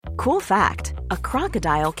Cool fact, a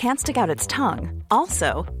crocodile can't stick out its tongue.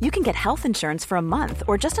 Also, you can get health insurance for a month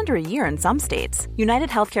or just under a year in some states. United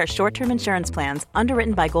Healthcare short-term insurance plans,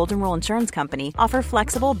 underwritten by Golden Rule Insurance Company, offer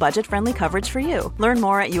flexible, budget-friendly coverage for you. Learn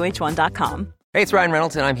more at uh1.com. Hey, it's Ryan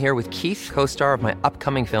Reynolds, and I'm here with Keith, co-star of my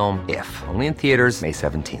upcoming film, If, only in theaters May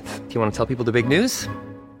 17th. Do you want to tell people the big news?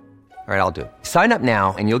 All right, I'll do it. Sign up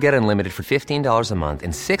now and you'll get unlimited for $15 a month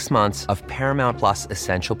and 6 months of Paramount Plus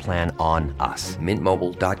Essential Plan on us.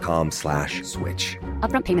 MintMobile.com/switch.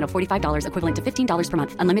 Upfront payment of $45 equivalent to $15 per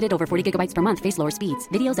month. Unlimited over 40 gigabytes per month. Face lower speeds.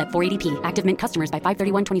 Videos at 480p. Active Mint customers by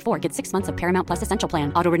 531.24 get 6 months of Paramount Plus Essential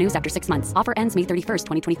Plan. Auto renews after 6 months. Offer ends May 31st,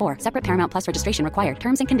 2024. Separate Paramount Plus registration required.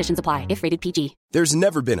 Terms and conditions apply if rated PG. There's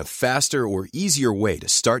never been a faster or easier way to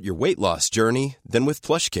start your weight loss journey than with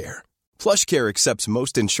PlushCare. PlushCare accepts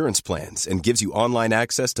most insurance plans and gives you online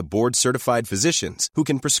access to board-certified physicians who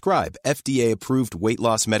can prescribe FDA-approved weight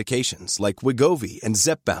loss medications like Wegovy and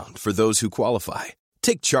Zepbound for those who qualify.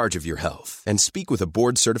 Take charge of your health and speak with a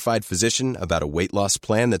board-certified physician about a weight loss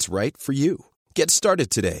plan that's right for you. Get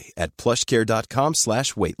started today at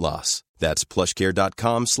plushcare.com/weight-loss. That's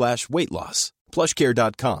plushcare.com/weight-loss.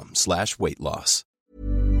 plushcare.com/weight-loss.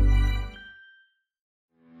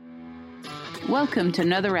 Welcome to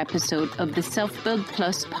another episode of the Self-Build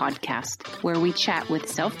Plus podcast, where we chat with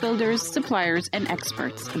self-builders, suppliers, and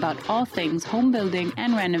experts about all things home building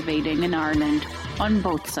and renovating in Ireland on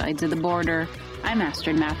both sides of the border. I'm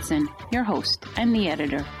Astrid Matson, your host and the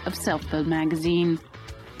editor of Self-Build magazine.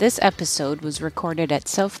 This episode was recorded at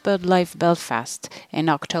Self-Build Live Belfast in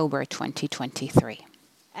October 2023.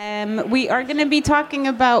 We are going to be talking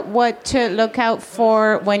about what to look out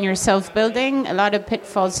for when you're self-building, a lot of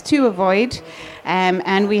pitfalls to avoid.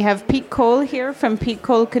 And we have Pete Cole here from Pete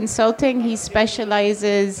Cole Consulting. He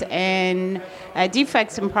specializes in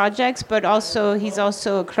defects and projects, but he's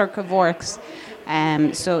also a clerk of works.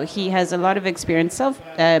 So he has a lot of experience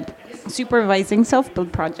supervising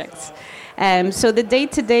self-build projects. So the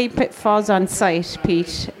day-to-day pitfalls on site,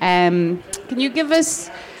 Pete. Can you give us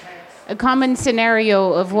a common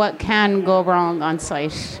scenario of what can go wrong on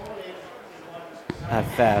site?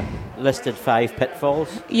 I've listed 5 pitfalls.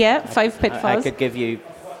 Yeah, 5 pitfalls. I could give you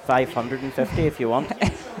 550 if you want.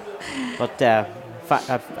 But I've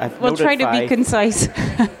we'll try to 5. be concise.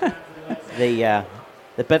 The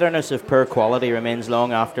bitterness of poor quality remains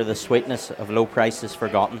long after the sweetness of low price is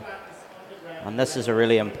forgotten. And this is a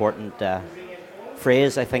really important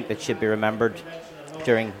phrase, I think, that should be remembered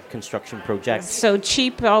during construction projects. So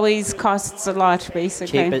cheap always costs a lot,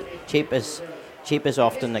 basically. Cheap is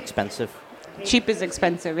often expensive. Cheap is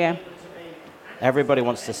expensive, yeah. Everybody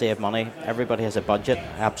wants to save money. Everybody has a budget.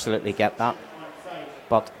 I absolutely get that.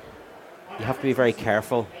 But you have to be very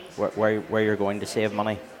careful where you're going to save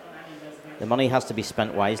money. The money has to be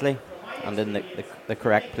spent wisely and in the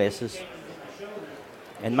correct places.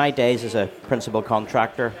 In my days as a principal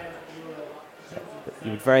contractor, you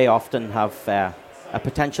would very often have a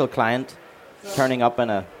potential client turning up in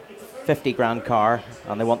a 50 grand car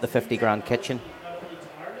and they want the 50 grand kitchen.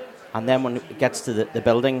 And then when it gets to the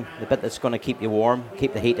building, the bit that's going to keep you warm,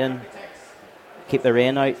 keep the heat in, keep the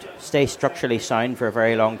rain out, stay structurally sound for a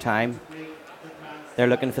very long time, they're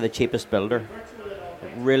looking for the cheapest builder.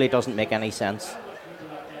 It really doesn't make any sense.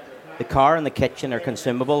 The car and the kitchen are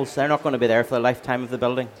consumables. They're not going to be there for the lifetime of the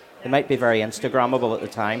building. They might be very Instagrammable at the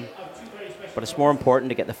time, but it's more important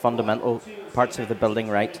to get the fundamental parts of the building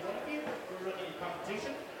right.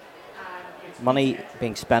 Money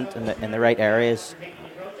being spent in the right areas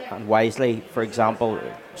and wisely, for example,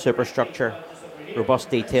 superstructure, robust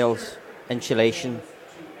details, insulation,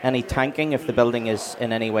 any tanking if the building is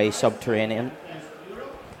in any way subterranean.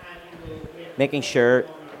 Making sure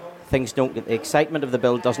the excitement of the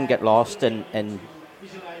build doesn't get lost in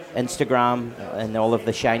Instagram and all of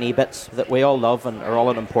the shiny bits that we all love and are all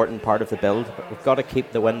an important part of the build. But we've got to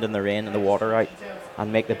keep the wind and the rain and the water out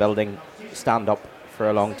and make the building stand up for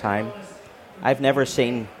a long time. I've never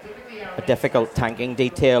seen a difficult tanking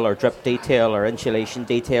detail or drip detail or insulation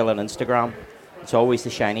detail on Instagram. It's always the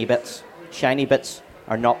shiny bits. Shiny bits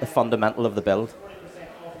are not the fundamental of the build.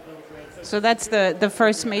 So that's the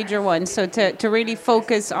first major one. So to really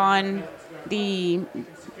focus on the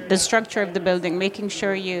structure of the building, making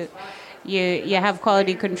sure you have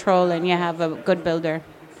quality control and you have a good builder.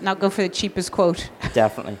 Not go for the cheapest quote.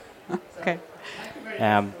 Definitely. Okay.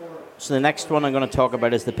 So the next one I'm going to talk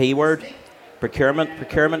about is the P word, procurement.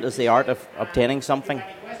 Procurement is the art of obtaining something.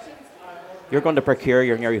 You're going to procure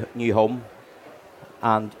your new home,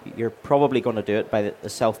 and you're probably going to do it by the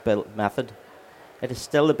self-built method. It is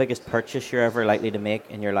still the biggest purchase you're ever likely to make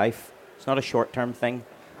in your life. It's not a short-term thing.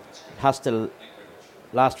 It has to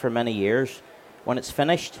last for many years. When it's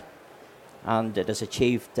finished and it has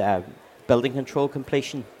achieved building control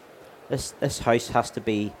completion, this house has to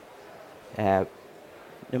be, no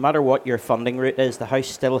matter what your funding route is, the house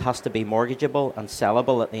still has to be mortgageable and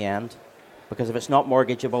sellable at the end. Because if it's not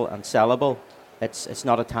mortgageable and sellable, it's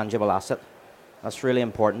not a tangible asset. That's really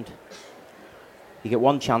important. You get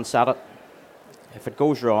one chance at it. If it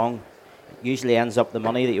goes wrong, it usually ends up the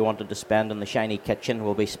money that you wanted to spend on the shiny kitchen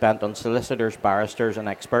will be spent on solicitors, barristers and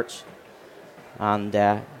experts. And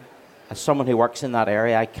as someone who works in that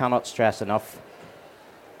area, I cannot stress enough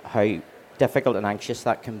how difficult and anxious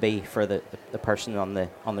that can be for the person on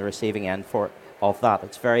the receiving end of that.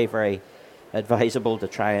 It's very, very advisable to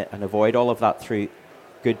try and avoid all of that through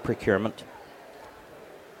good procurement.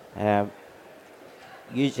 Not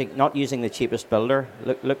using the cheapest builder.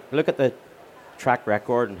 Look at the track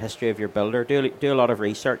record and history of your builder. Do a lot of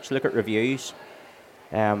research. Look at reviews.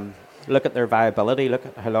 Look at their viability. Look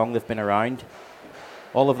at how long they've been around.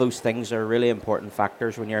 All of those things are really important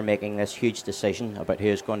factors when you're making this huge decision about who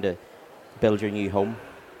is going to build your new home.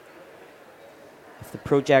 If the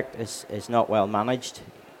project is not well managed,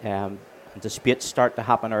 and disputes start to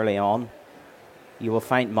happen early on, you will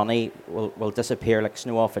find money will disappear like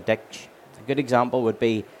snow off a ditch. A good example would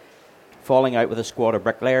be falling out with a squad of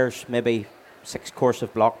bricklayers, maybe 6 course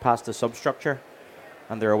of block past the substructure,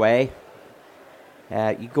 and they're away.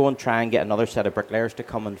 You go and try and get another set of bricklayers to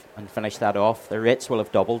come and finish that off. Their rates will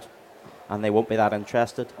have doubled, and they won't be that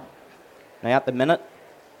interested. Now, at the minute,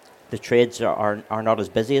 the trades are not as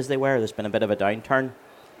busy as they were. There's been a bit of a downturn.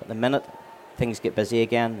 But the minute things get busy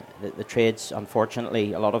again, the trades,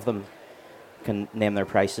 unfortunately, a lot of them can name their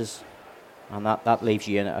prices, and that leaves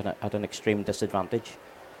you at an extreme disadvantage.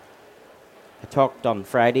 I talked on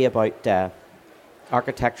Friday about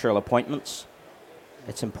architectural appointments.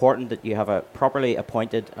 It's important that you have a properly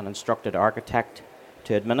appointed and instructed architect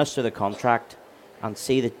to administer the contract and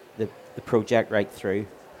see the project right through.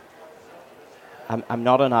 I'm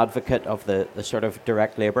not an advocate of the sort of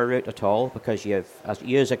direct labour route at all, because you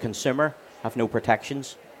as a consumer have no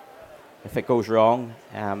protections. If it goes wrong,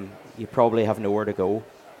 you probably have nowhere to go.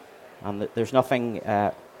 And there's nothing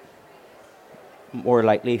more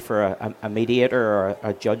likely for a mediator or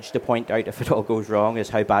a judge to point out if it all goes wrong is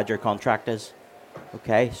how bad your contract is.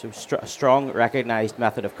 Okay, so a strong recognised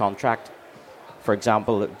method of contract, for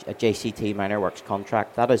example, a JCT minor works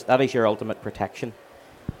contract, that is your ultimate protection.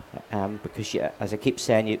 Because as I keep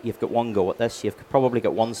saying, you've got one go at this. You've probably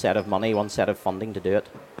got one set of money, one set of funding to do it.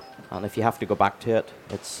 And if you have to go back to it,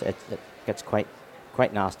 it gets quite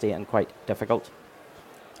nasty and quite difficult.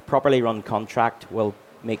 A properly run contract will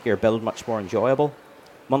make your build much more enjoyable.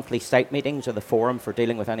 Monthly site meetings are the forum for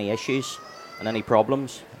dealing with any issues and any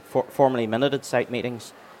problems. Formally minuted site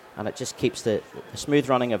meetings, and it just keeps the smooth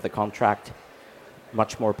running of the contract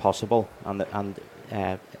much more possible, and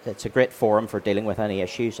it's a great forum for dealing with any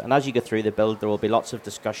issues. And as you go through the build, there will be lots of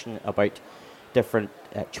discussion about different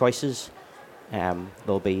choices.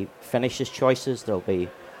 There'll be finishes choices, there'll be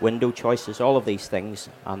window choices, all of these things.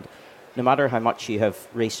 And no matter how much you have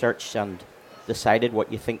researched and decided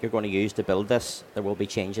what you think you're going to use to build this, there will be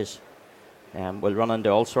changes. We'll run into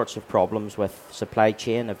all sorts of problems with supply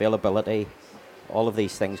chain, availability. All of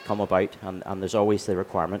these things come about, and there's always the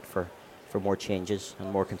requirement for more changes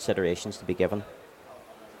and more considerations to be given.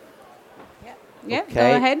 Yeah, okay.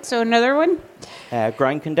 Go ahead. So another one.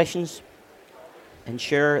 Ground conditions.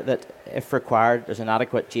 Ensure that, if required, there's an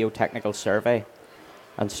adequate geotechnical survey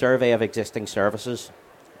and survey of existing services,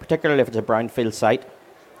 particularly if it's a brownfield site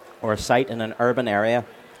or a site in an urban area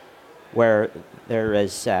where there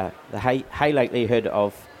is the high likelihood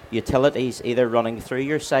of utilities either running through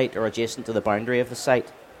your site or adjacent to the boundary of the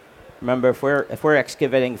site. Remember, if we're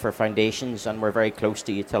excavating for foundations and we're very close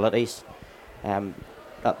to utilities,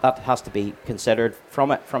 that has to be considered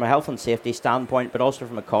from a health and safety standpoint, but also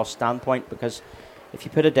from a cost standpoint, because if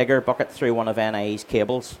you put a digger bucket through one of NIE's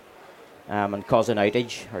cables and cause an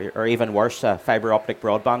outage, or even worse, a fibre optic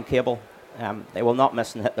broadband cable, they will not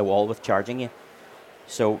miss and hit the wall with charging you.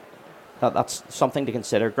 So that's something to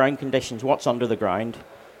consider. Ground conditions, what's under the ground?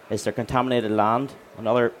 Is there contaminated land?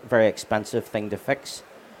 Another very expensive thing to fix.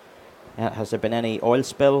 Has there been any oil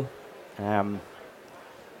spill?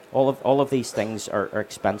 All of these things are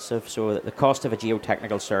expensive, so the cost of a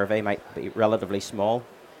geotechnical survey might be relatively small.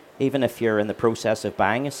 Even if you're in the process of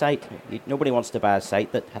buying a site, nobody wants to buy a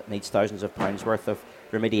site that needs thousands of pounds worth of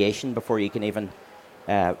remediation before you can even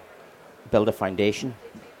build a foundation.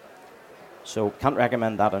 So can't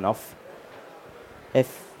recommend that enough.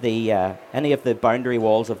 If any of the boundary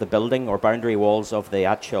walls of the building or boundary walls of the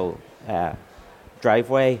actual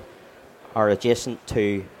driveway are adjacent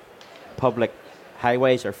to public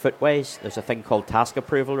highways or footways, there's a thing called task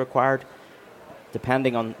approval required.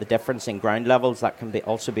 Depending on the difference in ground levels, that can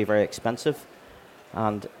also be very expensive.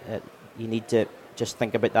 And you need to just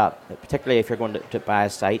think about that, particularly if you're going to buy a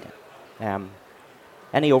site.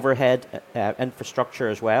 Any overhead infrastructure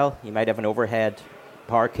as well. You might have an overhead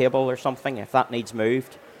power cable or something. If that needs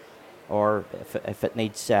moved, or if it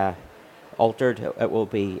needs altered, it will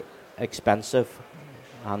be expensive.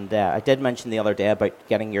 And I did mention the other day about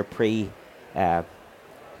getting your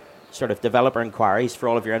sort of developer inquiries for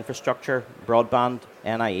all of your infrastructure: broadband,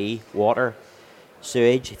 NIE, water,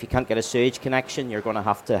 sewage. If you can't get a sewage connection, you're going to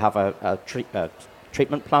have a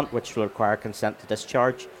treatment plant, which will require consent to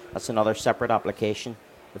discharge. That's another separate application.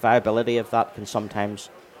 The viability of that can sometimes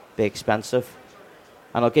be expensive.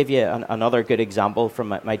 And I'll give you another good example from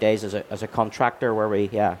my days as a contractor, where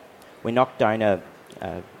we knocked down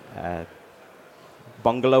a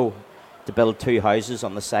bungalow to build 2 houses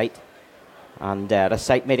on the site. And at a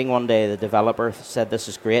site meeting one day, the developer said, "This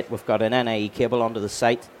is great. We've got an NIE cable onto the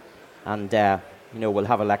site, and we'll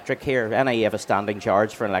have electric here. NIE have a standing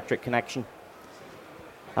charge for an electric connection."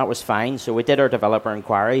 That was fine. So we did our developer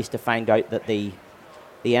inquiries to find out that the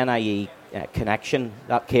NIE connection,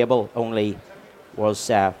 that cable only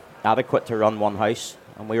was adequate to run 1 house,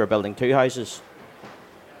 and we were building 2 houses.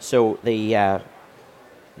 So the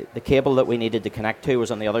cable that we needed to connect to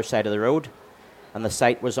was on the other side of the road, and the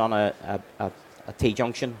site was on a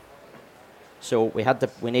T-junction. So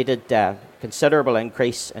we needed considerable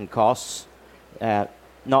increase in costs,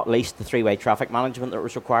 not least the 3-way traffic management that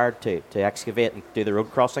was required to excavate and do the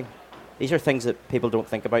road crossing. These are things that people don't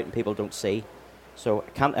think about and people don't see. So I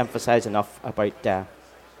can't emphasize enough about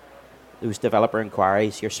those developer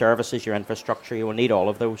inquiries, your services, your infrastructure. You will need all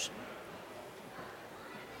of those.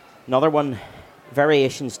 Another one,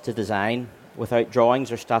 variations to design without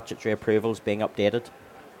drawings or statutory approvals being updated.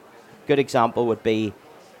 Good example would be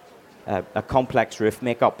a complex roof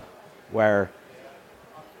makeup, where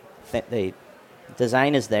the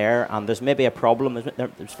design is there and there's maybe a problem.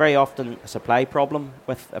 There's very often a supply problem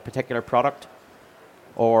with a particular product,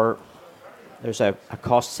 or there's a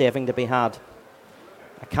cost saving to be had.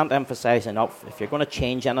 I can't emphasize enough, if you're going to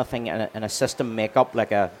change anything in a system makeup,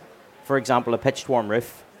 like for example, a pitched warm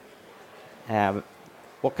roof,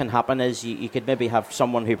 what can happen is you could maybe have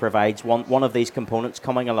someone who provides one of these components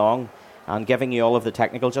coming along and giving you all of the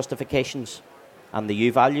technical justifications and the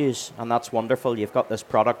U values, and that's wonderful. You've got this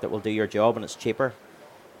product that will do your job and it's cheaper.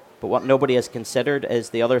 But what nobody has considered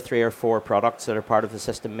is the other 3 or 4 products that are part of the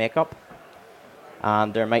system makeup.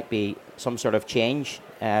 And there might be some sort of change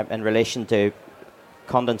in relation to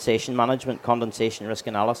condensation management, condensation risk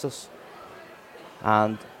analysis.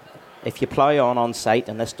 And if you plough on site,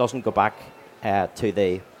 and this doesn't go back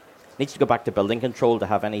needs to go back to building control to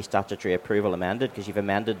have any statutory approval amended, because you've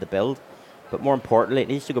amended the build. But more importantly, it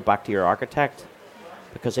needs to go back to your architect,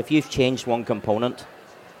 because if you've changed one component,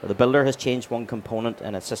 or the builder has changed one component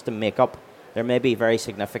in a system makeup, there may be very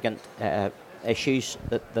significant issues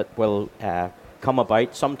that will come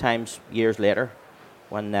about sometimes years later,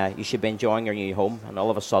 when you should be enjoying your new home, and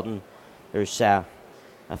all of a sudden there's a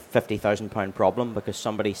 £50,000 problem because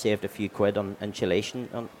somebody saved a few quid on insulation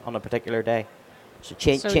on a particular day. So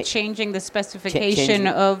changing the specification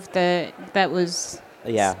of that was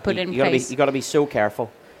put in place. You've got to be so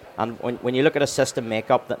careful. And when you look at a system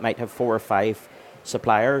makeup that might have 4 or 5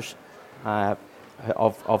 suppliers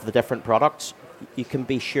of the different products, you can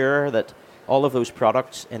be sure that all of those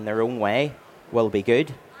products in their own way will be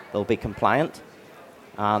good, they'll be compliant,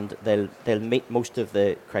 and they'll meet most of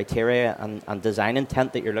the criteria and design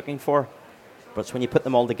intent that you're looking for. But it's when you put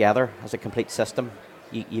them all together as a complete system,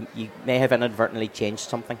 you may have inadvertently changed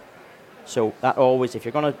something. So that always, if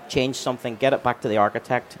you're going to change something, get it back to the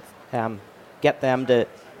architect, get them to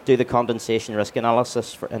do the condensation risk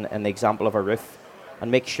analysis in the example of a roof,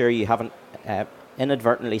 and make sure you haven't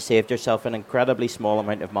inadvertently saved yourself an incredibly small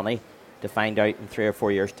amount of money to find out in 3 or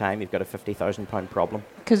 4 years' time you've got a £50,000 problem.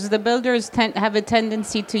 Because the builders have a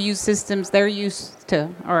tendency to use systems they're used to,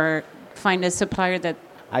 or find a supplier that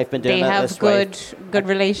they have good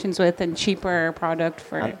relations with and cheaper product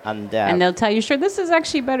for, and they'll tell you, sure, this is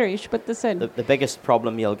actually better, you should put this in. The biggest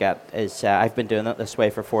problem you'll get is I've been doing it this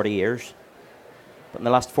way for 40 years, but in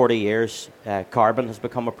the last 40 years, carbon has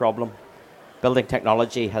become a problem. Building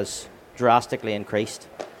technology has drastically increased,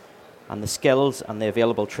 and the skills and the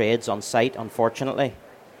available trades on site, unfortunately,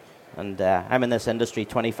 and I'm in this industry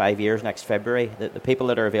 25 years next February, the people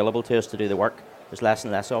that are available to us to do the work, there's less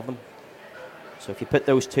and less of them. So if you put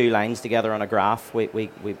those 2 lines together on a graph, we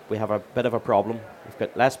have a bit of a problem. We've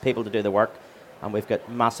got less people to do the work, and we've got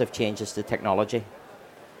massive changes to technology.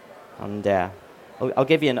 And I'll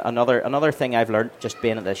give you another thing I've learned just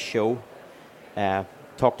being at this show.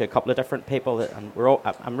 Talked to a couple of different people, and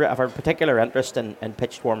I have a particular interest in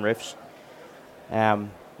pitched warm roofs.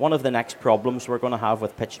 One of the next problems we're going to have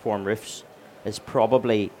with pitched warm roofs is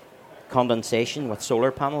probably condensation with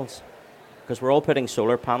solar panels, because we're all putting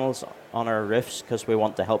solar panels on our roofs because we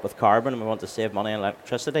want to help with carbon and we want to save money on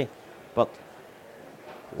electricity. But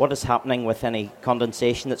what is happening with any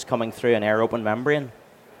condensation that's coming through an air open membrane?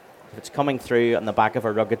 If it's coming through on the back of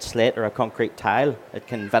a rugged slate or a concrete tile, it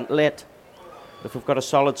can ventilate. But if we've got a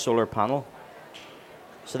solid solar panel,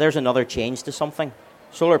 so there's another change to something.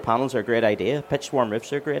 Solar panels are a great idea, pitched warm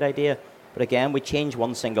roofs are a great idea, but again, we change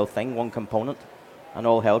one single thing, one component, and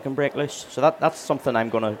all hell can break loose. So that's something I'm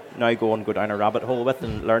going to now go down a rabbit hole with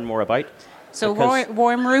and learn more about. So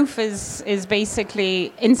warm roof is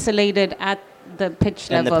basically insulated at the pitch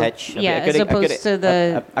level. In the pitch. As opposed to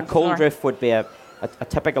the a cold roof would be a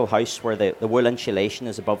typical house where the wool insulation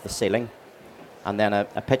is above the ceiling. And then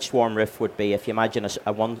a pitched warm roof would be, if you imagine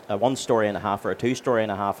a 1 story and a half or a 2 story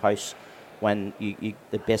and a half house, when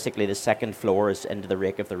basically the second floor is into the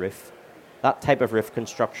rake of the roof. That type of roof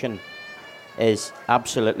construction is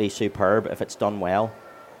absolutely superb if it's done well.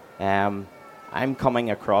 I'm coming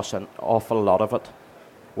across an awful lot of it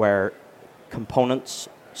where components,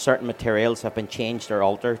 certain materials have been changed or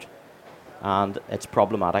altered, and it's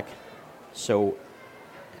problematic. So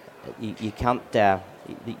you can't,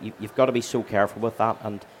 you've got to be so careful with that.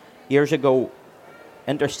 And years ago,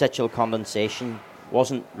 interstitial condensation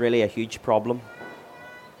wasn't really a huge problem.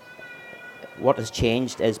 What has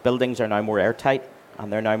changed is buildings are now more airtight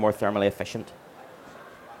and they're now more thermally efficient.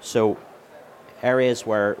 So areas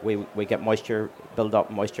where we get moisture build up,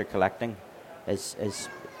 moisture collecting, is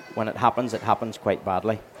when it happens quite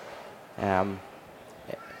badly.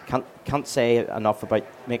 Can't say enough about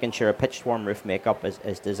making sure a pitched warm roof makeup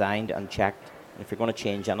is designed and checked. If you're going to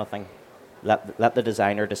change anything, let the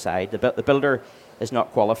designer decide. The builder is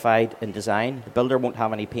not qualified in design. The builder won't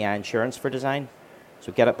have any PI insurance for design.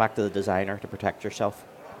 So get it back to the designer to protect yourself.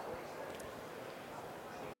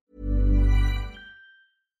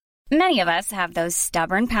 Many of us have those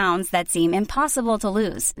stubborn pounds that seem impossible to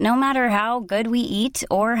lose, no matter how good we eat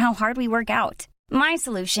or how hard we work out. My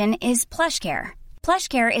solution is PlushCare.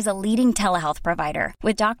 PlushCare is a leading telehealth provider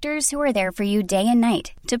with doctors who are there for you day and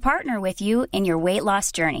night to partner with you in your weight loss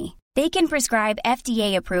journey. They can prescribe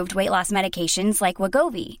FDA-approved weight loss medications like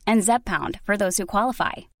Wegovy and Zepbound for those who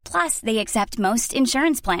qualify. Plus, they accept most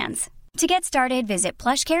insurance plans. To get started, visit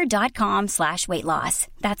plushcare.com/weightloss.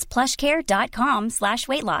 That's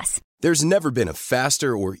plushcare.com/weightloss. There's never been a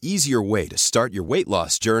faster or easier way to start your weight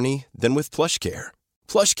loss journey than with PlushCare.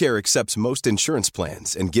 PlushCare accepts most insurance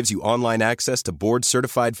plans and gives you online access to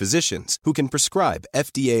board-certified physicians who can prescribe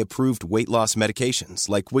FDA-approved weight loss medications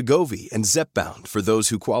like Wegovy and Zepbound for those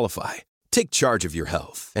who qualify. Take charge of your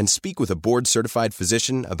health and speak with a board-certified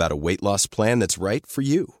physician about a weight loss plan that's right for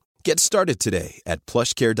you. Get started today at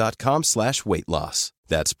plushcare.com/weightloss.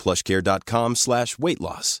 That's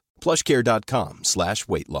plushcare.com/weightloss.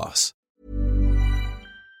 plushcare.com/weightloss.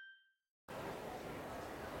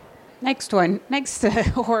 Next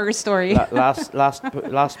horror story. last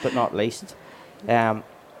but not least,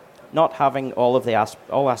 not having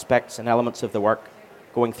all aspects and elements of the work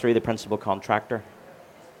going through the principal contractor.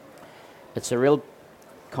 It's a real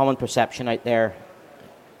common perception out there.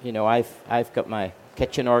 You know, I've got my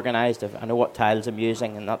kitchen organised. I know what tiles I'm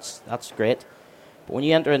using, and that's great. But when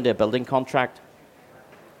you enter into a building contract,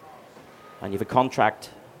 and you have a contract,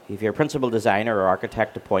 you have your principal designer or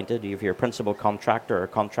architect appointed, you have your principal contractor or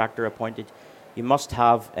contractor appointed, you must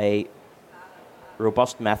have a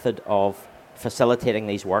robust method of facilitating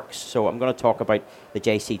these works. So I'm going to talk about the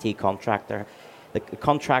JCT contractor. The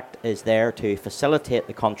contract is there to facilitate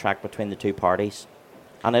the contract between the two parties,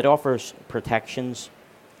 and it offers protections,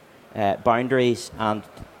 boundaries, and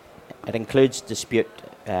it includes dispute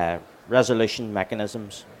resolution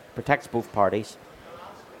mechanisms, protects both parties.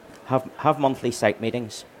 Have monthly site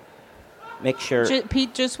meetings. Make sure.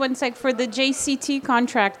 Pete, just one sec. For the JCT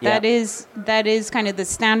contract, that is kind of the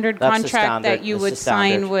standard contract that you would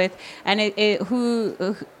sign with. And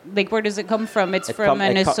where does it come from? It's from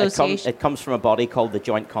an association. It comes from a body called the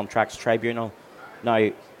Joint Contracts Tribunal. Now,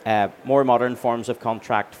 more modern forms of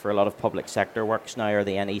contract for a lot of public sector works now are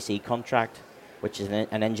the NEC contract, which is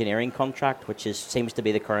an engineering contract, which seems to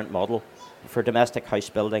be the current model. For domestic house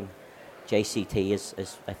building, JCT is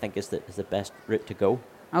the best route to go.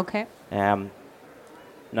 Okay. Now,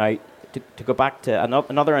 to go back to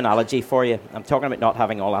another analogy for you, I'm talking about not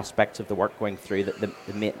having all aspects of the work going through the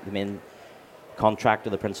main contractor,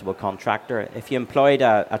 the principal contractor. If you employed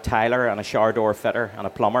a tiler and a shower door fitter and a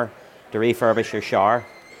plumber, to refurbish your shower,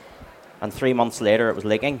 and 3 months later it was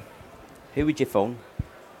leaking, who would you phone?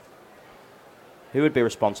 Who would be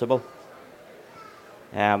responsible?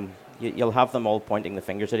 You'll have them all pointing the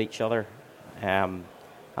fingers at each other. And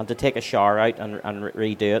to take a shower out and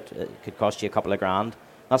redo it, it could cost you a couple of grand.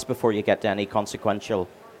 That's before you get to any consequential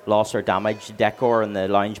loss or damage, decor in the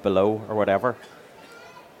lounge below or whatever.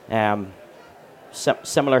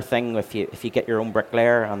 Similar thing if you get your own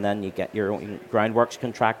bricklayer and then you get your own groundworks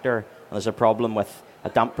contractor, and there's a problem with a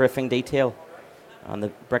damp proofing detail, and the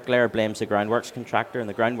bricklayer blames the groundworks contractor, and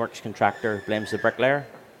the groundworks contractor blames the bricklayer,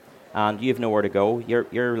 and you've nowhere to go.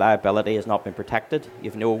 Your liability has not been protected.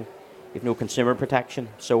 You've no consumer protection.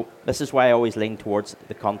 So this is why I always lean towards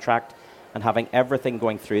the contract and having everything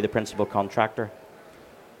going through the principal contractor.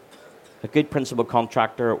 A good principal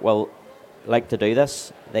contractor will like to do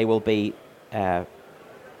this. They will be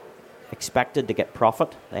expected to get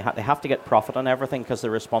profit. They have to get profit on everything because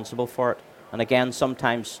they're responsible for it. And again,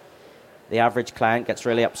 sometimes the average client gets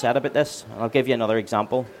really upset about this. And I'll give you another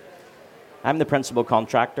example. I'm the principal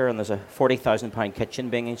contractor and there's a £40,000 kitchen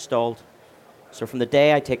being installed. So from the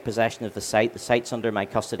day I take possession of the site's under my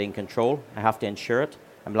custody and control. I have to insure it.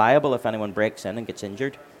 I'm liable if anyone breaks in and gets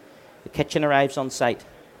injured. The kitchen arrives on site.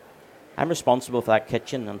 I'm responsible for that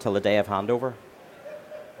kitchen until the day of handover.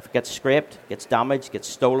 If it gets scraped, gets damaged, gets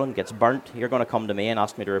stolen, gets burnt, you're going to come to me and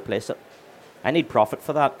ask me to replace it. I need profit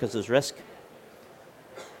for that because there's risk.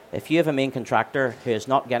 If you have a main contractor who is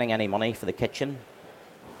not getting any money for the kitchen,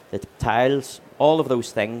 the tiles, all of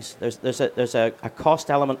those things, there's a cost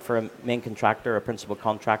element for a main contractor, a principal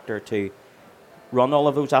contractor to run all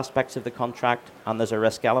of those aspects of the contract, and there's a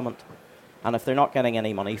risk element. And if they're not getting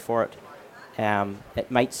any money for it,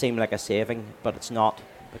 it might seem like a saving, but it's not,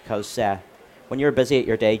 because when you're busy at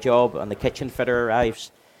your day job and the kitchen fitter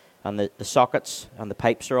arrives and the sockets and the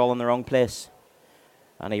pipes are all in the wrong place,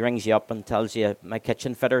 and he rings you up and tells you, my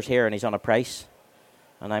kitchen fitter's here and he's on a price,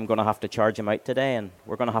 and I'm going to have to charge him out today, and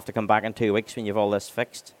we're going to have to come back in 2 weeks when you've all this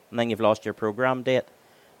fixed, and then you've lost your program date.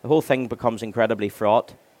 The whole thing becomes incredibly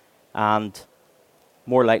fraught and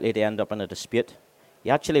more likely to end up in a dispute.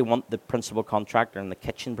 You actually want the principal contractor and the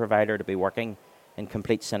kitchen provider to be working in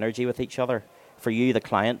complete synergy with each other, for you, the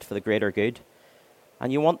client, for the greater good.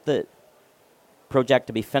 And you want the project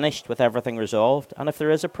to be finished with everything resolved. And if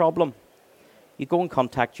there is a problem, you go and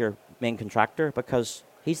contact your main contractor, because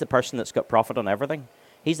he's the person that's got profit on everything.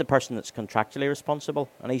 He's the person that's contractually responsible,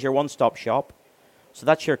 and he's your one-stop shop. So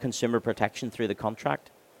that's your consumer protection through the contract.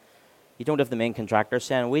 You don't have the main contractor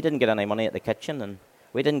saying, we didn't get any money at the kitchen, and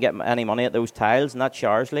we didn't get any money at those tiles, and that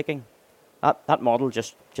shower's leaking. That model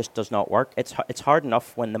just does not work. It's hard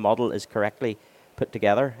enough when the model is correctly put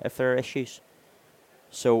together if there are issues.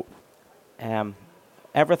 So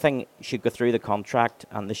everything should go through the contract,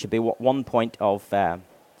 and there should be one point of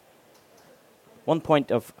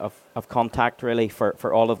contact really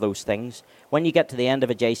for all of those things. When you get to the end of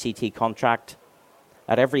a JCT contract,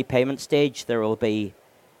 at every payment stage there will be,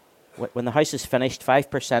 when the house is finished,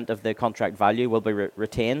 5% of the contract value will be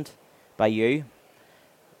retained by you.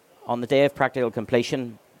 On the day of practical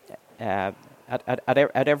completion, at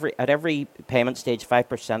every payment stage,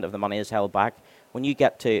 5% of the money is held back. When you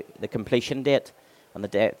get to the completion date, on the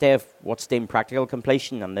day of what's deemed practical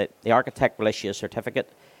completion, and the architect will issue a certificate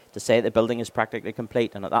to say the building is practically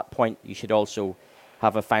complete, and at that point you should also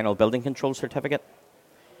have a final building control certificate.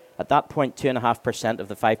 At that point, 2.5% of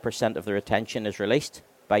the 5% of the retention is released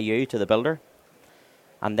by you to the builder.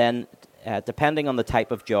 And then, depending on the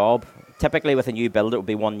type of job, typically with a new build it will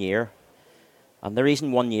be 1 year. And the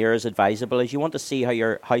reason 1 year is advisable is you want to see how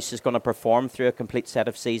your house is going to perform through a complete set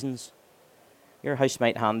of seasons. Your house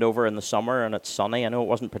might hand over in the summer and it's sunny. I know it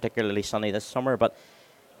wasn't particularly sunny this summer, but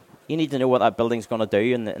you need to know what that building's going to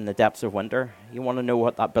do in the depths of winter. You want to know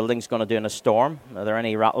what that building's going to do in a storm. Are there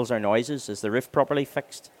any rattles or noises? Is the roof properly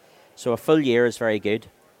fixed? So a full year is very good.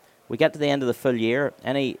 We get to the end of the full year,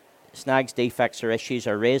 any snags, defects or issues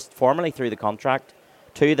are raised formally through the contract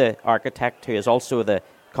to the architect, who is also the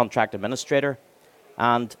contract administrator,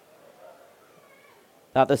 and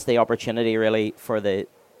that is the opportunity really for the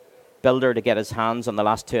builder to get his hands on the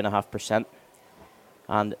last 2.5%.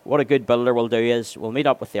 And what a good builder will do is we'll meet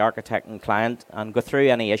up with the architect and client and go through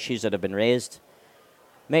any issues that have been raised,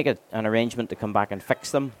 make an arrangement to come back and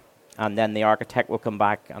fix them, and then the architect will come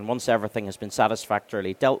back, and once everything has been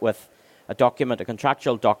satisfactorily dealt with, a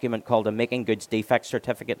contractual document called a Making Goods Defect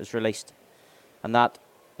Certificate is released. And that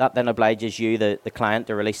then obliges you, the client,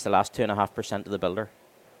 to release the last 2.5% to the builder.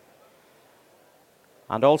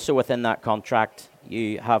 And also within that contract,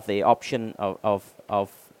 you have the option of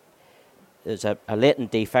there's a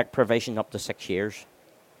latent defect provision up to 6 years.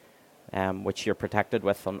 which you're protected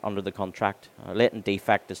with under the contract. A latent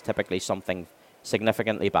defect is typically something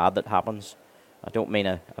significantly bad that happens. I don't mean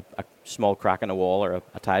a small crack in a wall or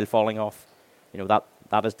a tile falling off.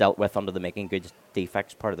 That is dealt with under the making goods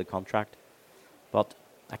defects part of the contract. But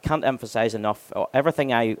I can't emphasize enough,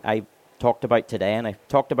 everything I talked about today, and I've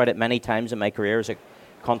talked about it many times in my career as a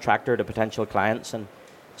contractor to potential clients, and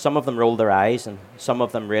some of them rolled their eyes, and some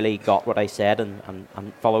of them really got what I said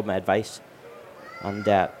and followed my advice. And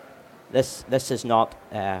this is not,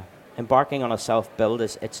 embarking on a self-build,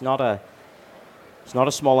 it's not a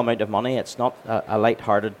small amount of money. It's not a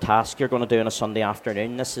light-hearted task you're going to do on a Sunday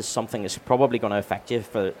afternoon. This is something that's probably going to affect you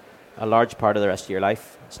for a large part of the rest of your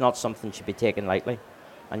life. It's not something that should be taken lightly.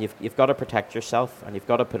 And you've got to protect yourself, and you've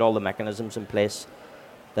got to put all the mechanisms in place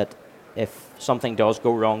that if something does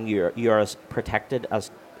go wrong, you're as protected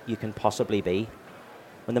as you can possibly be.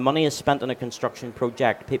 When the money is spent on a construction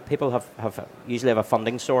project, people usually have a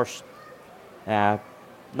funding source.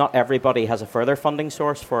 Not everybody has a further funding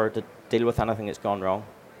source to deal with anything that's gone wrong.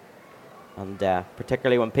 And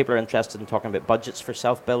particularly when people are interested in talking about budgets for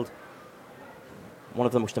self-build, one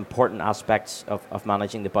of the most important aspects of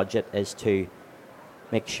managing the budget is to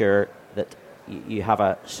make sure that you have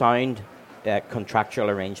a sound contractual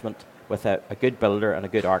arrangement with a good builder and a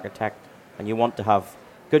good architect, and you want to have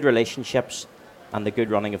good relationships and the good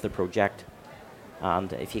running of the project.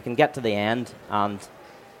 And if you can get to the end and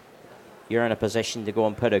you're in a position to go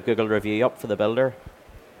and put a Google review up for the builder,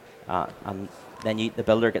 and then the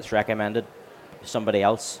builder gets recommended to somebody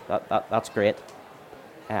else, that's great.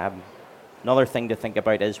 Another thing to think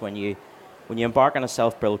about is when you embark on a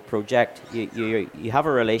self-build project, you have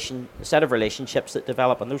a set of relationships that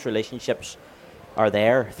develop, and those relationships are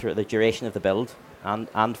there through the duration of the build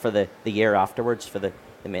and for the year afterwards for the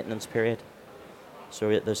maintenance period.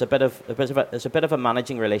 So there's a bit of a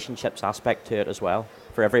managing relationships aspect to it as well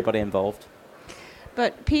for everybody involved.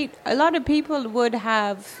 But Pete, a lot of people would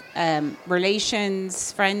have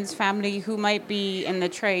relations, friends, family who might be in the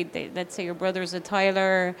trade. Let's say your brother's a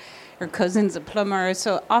tiler, your cousin's a plumber.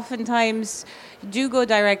 So oftentimes you do go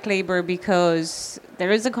direct labour because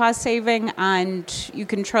there is a cost saving and you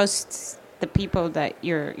can trust the people that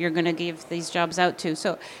you're going to give these jobs out to.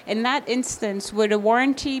 So in that instance, would a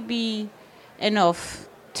warranty be enough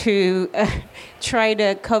to try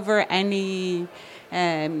to cover any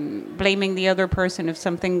blaming the other person if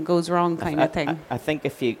something goes wrong kind of thing? I think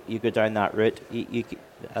if you go down that route, you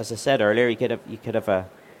as I said earlier, you could have a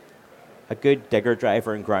good digger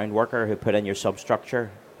driver and ground worker who put in your substructure,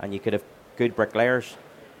 and you could have good bricklayers,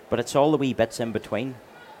 but it's all the wee bits in between.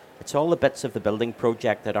 It's all the bits of the building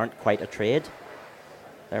project that aren't quite a trade.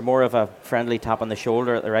 They're more of a friendly tap on the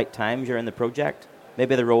shoulder at the right time during the project.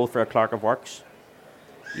 Maybe the role for a clerk of works.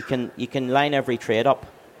 You can line every trade up.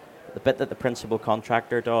 The bit that the principal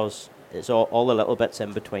contractor does is all the little bits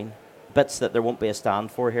in between. Bits that there won't be a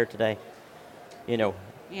stand for here today.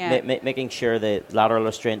 Making sure the lateral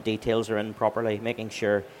restraint details are in properly, making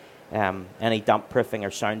sure any damp proofing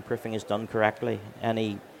or sound proofing is done correctly,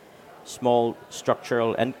 any small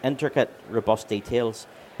structural and intricate robust details.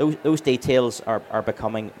 Those details are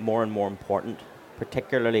becoming more and more important,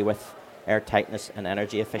 particularly with air tightness and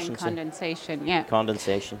energy efficiency. And condensation, yeah.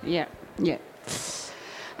 Condensation. Yeah.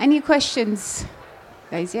 Any questions,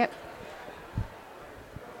 guys? Yep.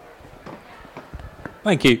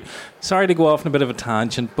 Thank you. Sorry to go off on a bit of a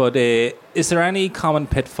tangent, but is there any common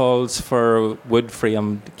pitfalls for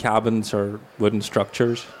wood-framed cabins or wooden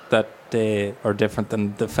structures that are different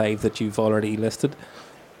than the 5 that you've already listed?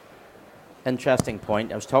 Interesting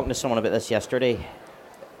point. I was talking to someone about this yesterday.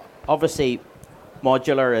 Obviously,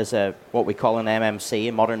 modular is what we call an MMC,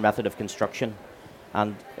 a modern method of construction,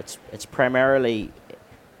 and it's primarily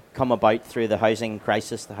come about through the housing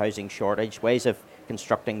crisis, the housing shortage, ways of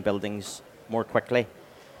constructing buildings more quickly.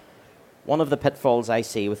 One of the pitfalls I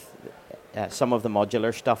see with some of the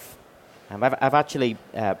modular stuff, I've actually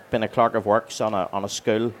been a clerk of works on a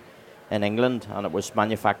school in England, and it was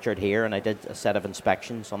manufactured here, and I did a set of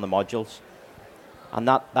inspections on the modules. And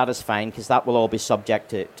that is fine, because that will all be subject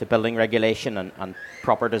to building regulation and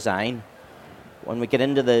proper design. When we get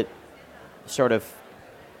into the sort of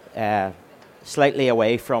slightly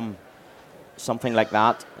away from something like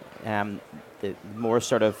that, the more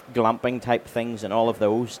sort of glamping type things and all of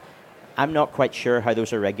those, I'm not quite sure how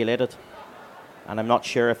those are regulated. And I'm not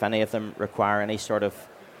sure if any of them require any sort of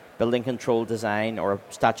building control design or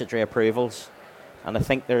statutory approvals. And I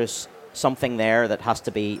think there's something there that has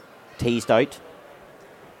to be teased out.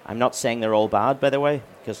 I'm not saying they're all bad, by the way,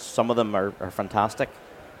 because some of them are fantastic.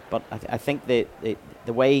 But I think the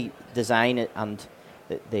way design and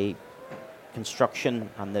the construction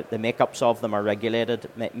and the makeups of them are regulated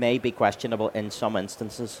may be questionable in some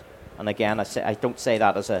instances. And again, I don't say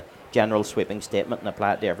that as a general sweeping statement and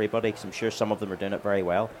apply it to everybody, because I'm sure some of them are doing it very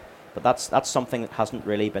well. But that's something that hasn't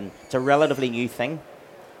really been... It's a relatively new thing.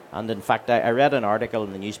 And in fact, I read an article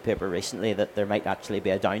in the newspaper recently that there might actually be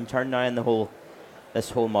a downturn now in this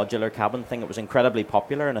whole modular cabin thing. It was incredibly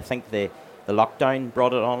popular, and I think the lockdown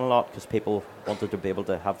brought it on a lot because people wanted to be able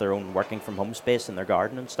to have their own working from home space in their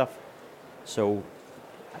garden and stuff. So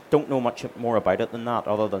I don't know much more about it than that,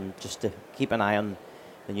 other than just to keep an eye on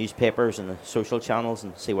the newspapers and the social channels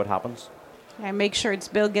and see what happens. Yeah, make sure it's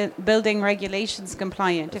building regulations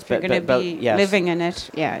compliant if you're going to be living in it.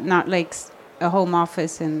 Yeah, not like a home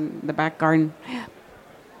office in the back garden.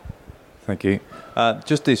 Thank you.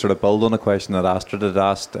 Just to sort of build on a question that Astrid had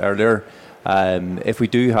asked earlier, if we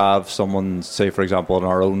do have someone, say for example in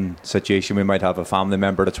our own situation, we might have a family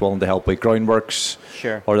member that's willing to help with groundworks,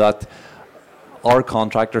 sure, or that, are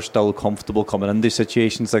contractors still comfortable coming into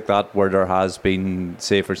situations like that where there has been,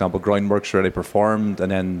 say for example, groundworks already performed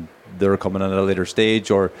and then they're coming in at a later stage,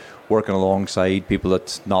 or working alongside people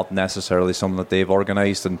that's not necessarily something that they've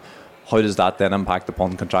organised, and how does that then impact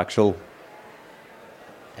upon contractual?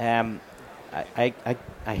 I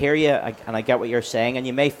hear you, and I get what you're saying, and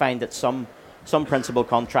you may find that some principal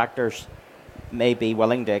contractors may be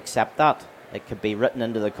willing to accept that. It could be written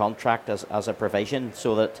into the contract as a provision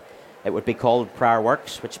so that it would be called prior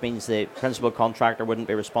works, which means the principal contractor wouldn't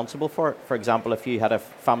be responsible for it. For example, if you had a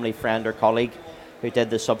family friend or colleague who did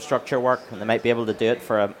the substructure work, and they might be able to do it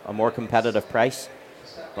for a more competitive price.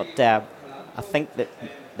 But I think that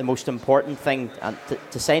the most important thing, and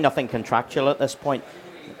to say nothing contractual at this point,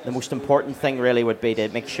 the most important thing really would be to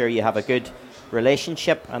make sure you have a good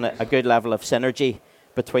relationship and a good level of synergy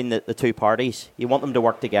between the two parties. You want them to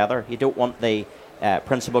work together. You don't want the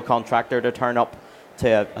principal contractor to turn up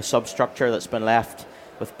to a substructure that's been left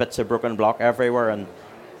with bits of broken block everywhere and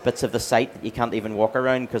bits of the site that you can't even walk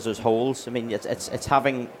around because there's holes. I mean, it's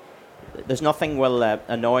having... There's nothing will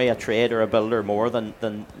annoy a trade or a builder more than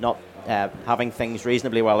not having things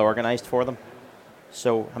reasonably well organised for them.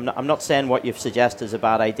 So I'm not saying what you've suggested is a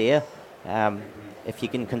bad idea. If you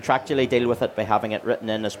can contractually deal with it by having it written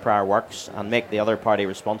in as prior works and make the other party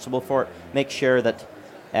responsible for it, make sure that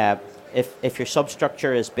if your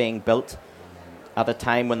substructure is being built at a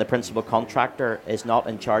time when the principal contractor is not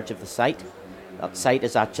in charge of the site, that site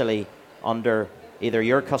is actually under either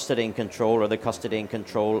your custody and control or the custody and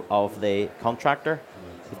control of the contractor.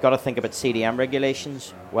 You've got to think about CDM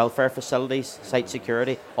regulations, welfare facilities, site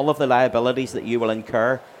security, all of the liabilities that you will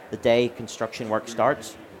incur the day construction work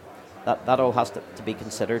starts. That all has to be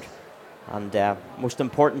considered. And most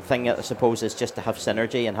important thing, I suppose, is just to have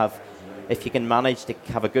synergy and have, if you can manage to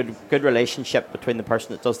have a good relationship between the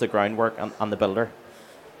person that does the groundwork and the builder.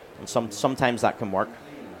 And sometimes that can work.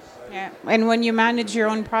 Yeah, and when you manage your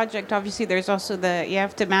own project, obviously there's also you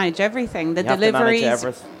have to manage everything. The you deliveries, have to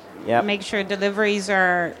manage everything. Yep. Make sure deliveries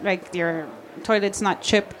are, like, your toilet's not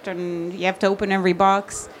chipped and you have to open every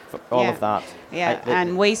box. All of that. Yeah,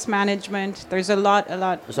 and waste management. There's a lot.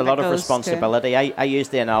 There's a lot of responsibility. I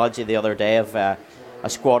used the analogy the other day of a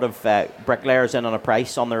squad of bricklayers in on a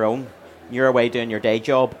price on their own. You're away doing your day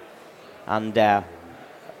job, and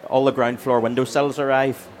all the ground floor windowsills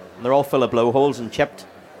arrive, and they're all full of blowholes and chipped.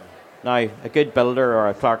 Now, a good builder or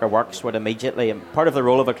a clerk of works would immediately, and part of the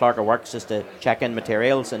role of a clerk of works is to check in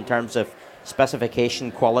materials in terms of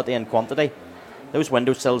specification, quality and quantity. Those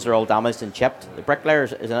windowsills are all damaged and chipped. The bricklayer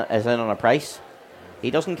is in on a price. He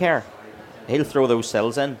doesn't care. He'll throw those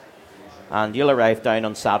sills in, and you'll arrive down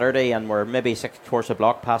on Saturday and we're maybe 6 quarters a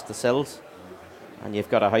block past the sills, and you've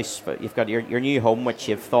got a house, you've got your new home which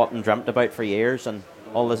you've thought and dreamt about for years, and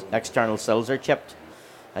all the external sills are chipped.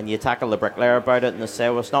 And you tackle the bricklayer about it and they say,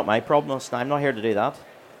 well, it's not my problem, I'm not here to do that.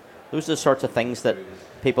 Those are the sorts of things that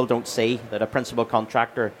people don't see, that a principal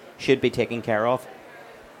contractor should be taking care of.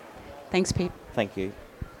 Thanks, Pete. Thank you.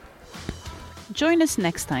 Join us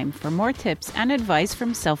next time for more tips and advice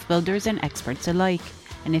from self-builders and experts alike.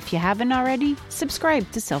 And if you haven't already, subscribe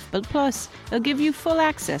to Self-Build Plus. It'll give you full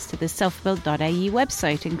access to the selfbuild.ie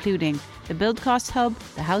website, including the Build Cost Hub,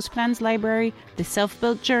 the House Plans Library, the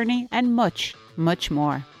Self-Build Journey, and much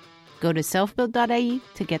more. Go to selfbuild.ie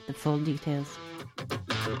to get the full details.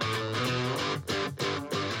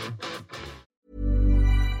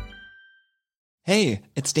 Hey,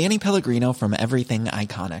 it's Danny Pellegrino from Everything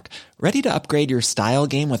Iconic. Ready to upgrade your style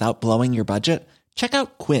game without blowing your budget? Check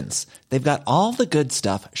out Quince. They've got all the good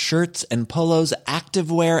stuff, shirts and polos,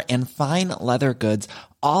 activewear, and fine leather goods,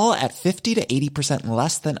 all at 50 to 80%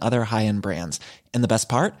 less than other high-end brands. And the best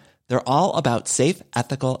part? They're all about safe,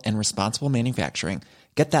 ethical, and responsible manufacturing.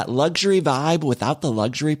 Get that luxury vibe without the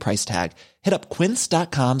luxury price tag. Hit up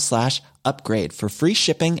quince.com/upgrade for free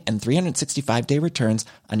shipping and 365-day returns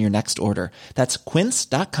on your next order. That's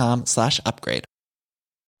quince.com/upgrade.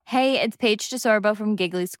 Hey, it's Paige DeSorbo from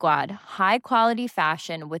Giggly Squad. High quality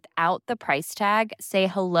fashion without the price tag. Say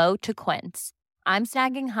hello to Quince. I'm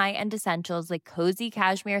snagging high-end essentials like cozy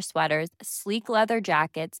cashmere sweaters, sleek leather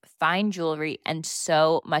jackets, fine jewelry, and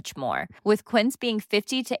so much more. With Quince being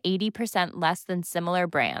 50 to 80% less than similar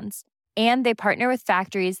brands. And they partner with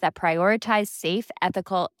factories that prioritize safe,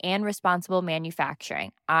 ethical, and responsible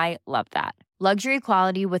manufacturing. I love that. Luxury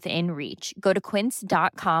quality within reach. Go to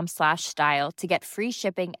quince.com/style to get free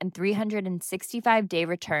shipping and 365-day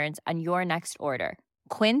returns on your next order.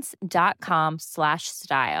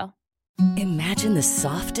 Quince.com/style. Imagine the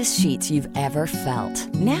softest sheets you've ever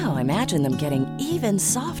felt. Now imagine them getting even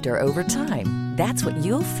softer over time. That's what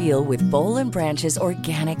you'll feel with Boll & Branch's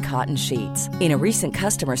organic cotton sheets. In a recent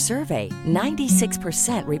customer survey,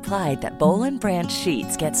 96% replied that Boll & Branch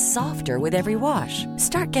sheets get softer with every wash.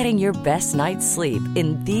 Start getting your best night's sleep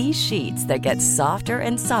in these sheets that get softer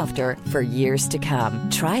and softer for years to come.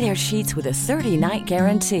 Try their sheets with a 30-night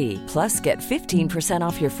guarantee. Plus, get 15%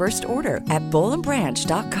 off your first order at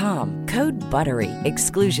bollandbranch.com. Code BUTTERY.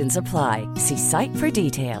 Exclusions apply. See site for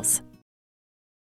details.